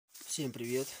Всем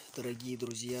привет, дорогие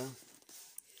друзья!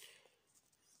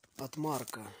 От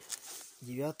Марка,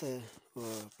 5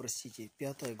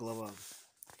 глава.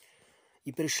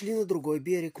 «И пришли на другой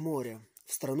берег моря,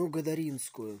 в страну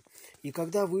Гадаринскую. И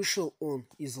когда вышел он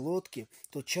из лодки,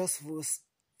 тотчас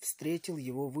встретил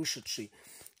его вышедший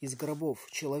из гробов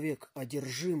человек,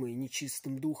 одержимый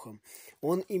нечистым духом.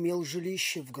 Он имел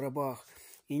жилище в гробах,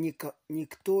 и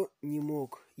никто не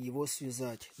мог его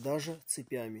связать, даже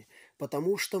цепями,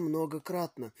 потому что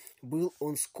многократно был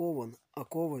он скован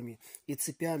оковами и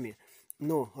цепями,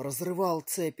 но разрывал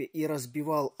цепи и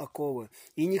разбивал оковы,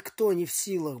 и никто не в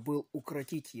силах был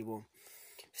укротить его.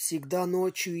 Всегда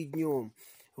ночью и днем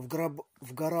в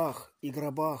горах и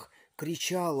гробах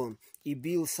кричал он и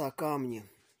бился о камни.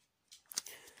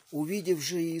 Увидев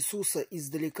же Иисуса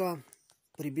издалека,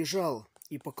 прибежал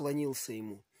и поклонился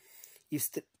ему.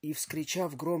 И,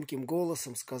 вскричав громким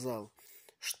голосом, сказал: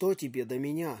 «Что тебе до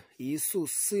меня,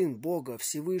 Иисус, Сын Бога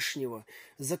Всевышнего?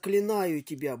 Заклинаю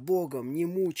тебя Богом, не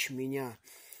мучь меня».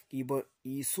 Ибо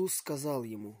Иисус сказал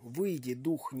ему: «Выйди,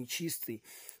 дух нечистый,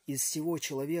 из сего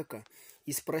человека»,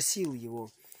 и спросил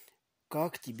его: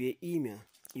 «Как тебе имя?»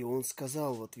 И он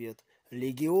сказал в ответ: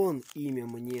 «Легион имя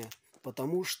мне,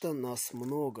 потому что нас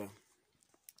много».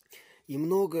 И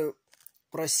много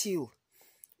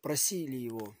просили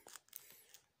его,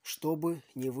 чтобы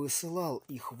не высылал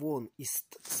их вон из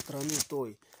страны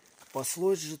той.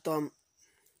 Паслось же там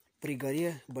при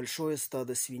горе большое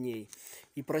стадо свиней.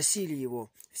 И просили его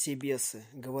все бесы,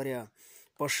 говоря: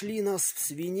 «Пошли нас в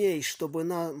свиней, чтобы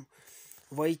нам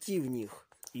войти в них».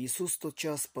 Иисус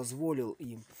тотчас позволил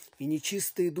им, и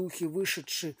нечистые духи,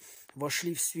 вышедшие,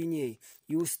 вошли в свиней,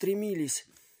 и устремилось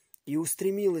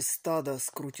стадо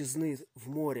с крутизны в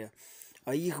море,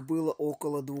 а их было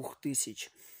около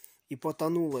 2000. И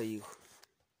потонули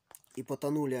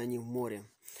они в море.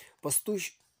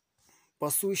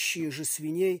 Пасущие же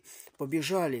свиней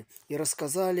побежали и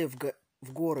рассказали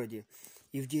в городе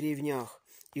и в деревнях,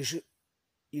 и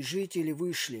жители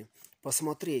вышли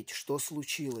посмотреть, что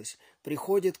случилось.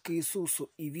 Приходят к Иисусу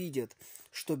и видят,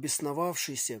 что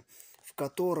бесновавшийся, в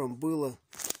котором был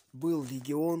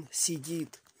легион,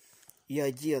 сидит и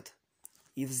одет,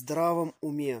 и в здравом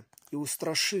уме, и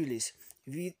устрашились.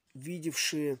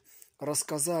 Видевшие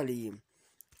рассказали им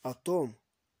о том,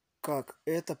 как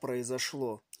это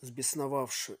произошло с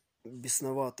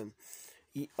бесноватым,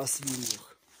 и о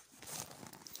свиньях.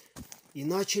 И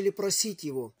начали просить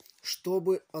его,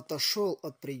 чтобы отошел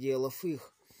от пределов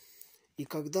их. И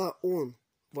когда он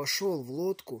вошел в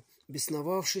лодку,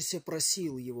 бесновавшийся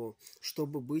просил его,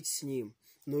 чтобы быть с ним.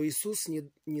 Но Иисус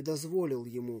не дозволил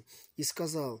ему и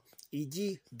сказал: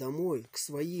 «Иди домой к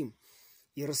своим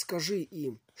и расскажи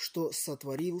им, что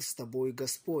сотворил с тобой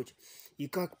Господь, и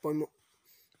как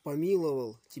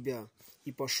помиловал тебя».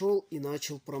 И пошел и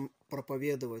начал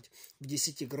проповедовать в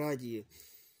Десятиградии,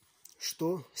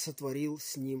 что сотворил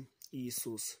с ним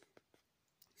Иисус.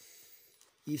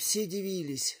 И все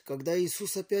дивились, когда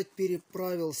Иисус опять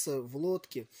переправился в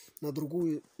лодке на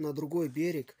другой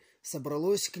берег.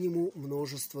 Собралось к нему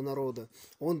множество народа.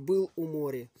 Он был у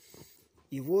моря.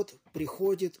 И вот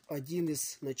приходит один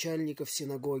из начальников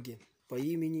синагоги по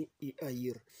имени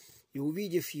Иаир, и,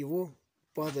 увидев его,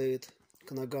 падает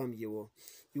к ногам его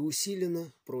и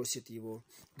усиленно просит его,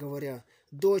 говоря: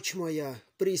 «Дочь моя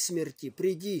при смерти,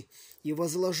 приди и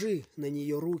возложи на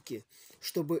нее руки,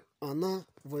 чтобы она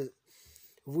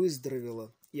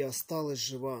выздоровела и осталась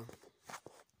жива».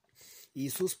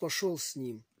 Иисус пошел с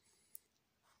ним.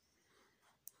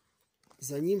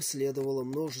 За ним следовало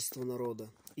множество народа,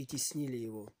 и теснили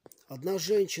его. Одна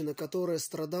женщина, которая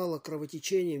страдала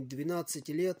кровотечением 12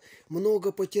 лет,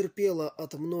 много потерпела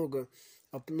от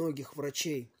многих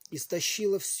врачей,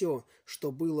 истощила все,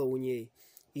 что было у ней,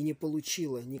 и не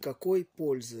получила никакой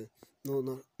пользы,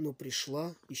 но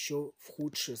пришла еще в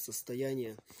худшее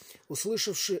состояние.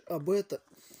 Услышавши об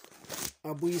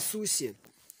Иисусе,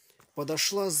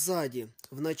 подошла сзади,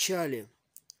 в народе,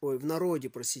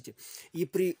 и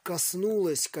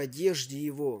прикоснулась к одежде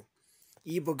его,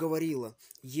 ибо говорила: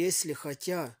 «Если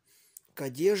хотя к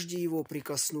одежде его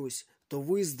прикоснусь, то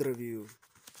выздоровею».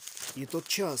 И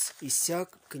тотчас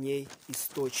иссяк к ней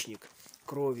источник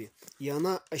крови, и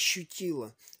она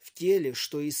ощутила в теле,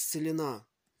 что исцелена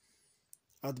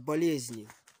от болезни.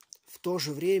 В то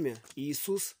же время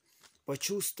Иисус,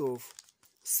 почувствовав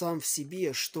сам в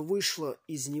себе, что вышла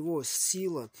из него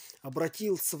сила,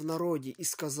 обратился в народе и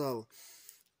сказал: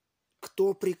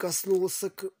 «Кто прикоснулся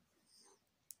к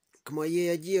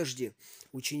моей одежде?»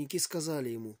 Ученики сказали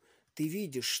ему: «Ты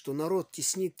видишь, что народ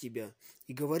теснит тебя,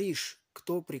 и говоришь: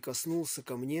 кто прикоснулся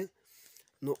ко мне?»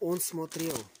 Но он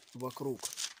смотрел вокруг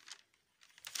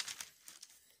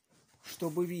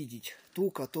чтобы видеть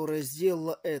ту, которая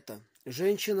сделала это.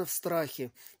 Женщина в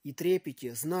страхе и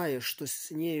трепете, зная, что с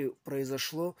нею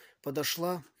произошло,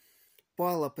 подошла,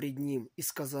 пала пред ним и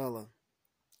сказала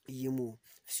ему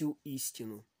всю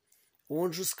истину.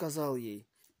 Он же сказал ей: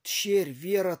 «Тщерь,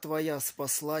 вера твоя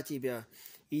спасла тебя.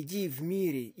 Иди в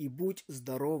мире и будь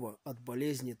здорова от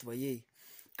болезни твоей».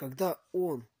 Когда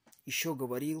он еще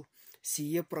говорил,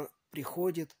 сие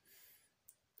приходит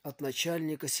от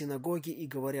начальника синагоги и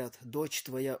говорят: «Дочь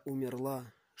твоя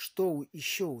умерла. Что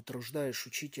еще утруждаешь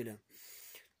учителя?»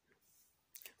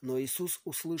 Но Иисус,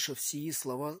 услышав сии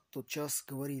слова, тотчас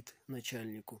говорит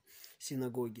начальнику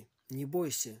синагоги: «Не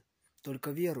бойся,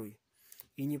 только веруй».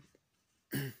 И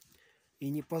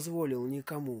не позволил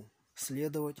никому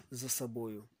следовать за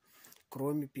собою,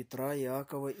 кроме Петра,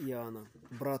 Иакова и Иоанна,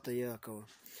 брата Иакова.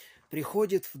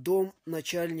 Приходит в дом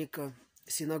начальника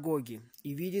синагоги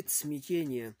и видит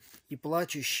смятение, и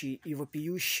плачущие, и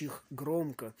вопиющих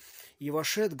громко, и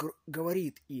вошед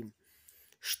говорит им: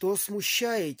 «Что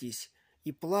смущаетесь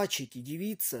и плачете?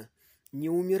 Девица не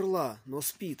умерла, но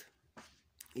спит».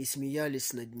 И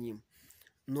смеялись над ним.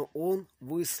 Но он,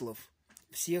 выслав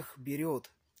всех, берет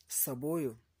с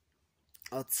собою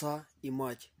отца и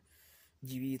мать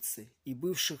девицы и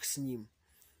бывших с ним,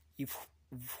 и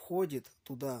входит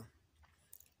туда,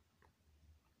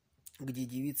 где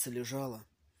девица лежала,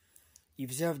 и,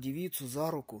 взяв девицу за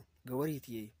руку, говорит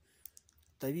ей: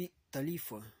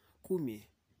 «Талифа куми»,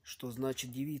 что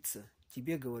значит девица,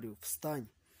 тебе говорю, встань.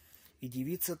 И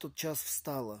девица тотчас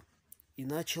встала и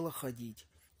начала ходить,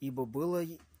 ибо было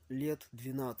лет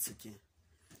 12.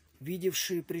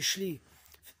 Видевшие пришли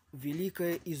в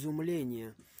великое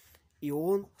изумление, и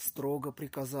он строго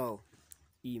приказал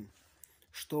им,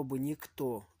 чтобы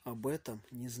никто об этом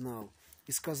не знал,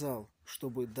 и сказал,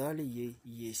 чтобы дали ей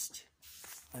есть.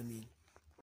 Аминь.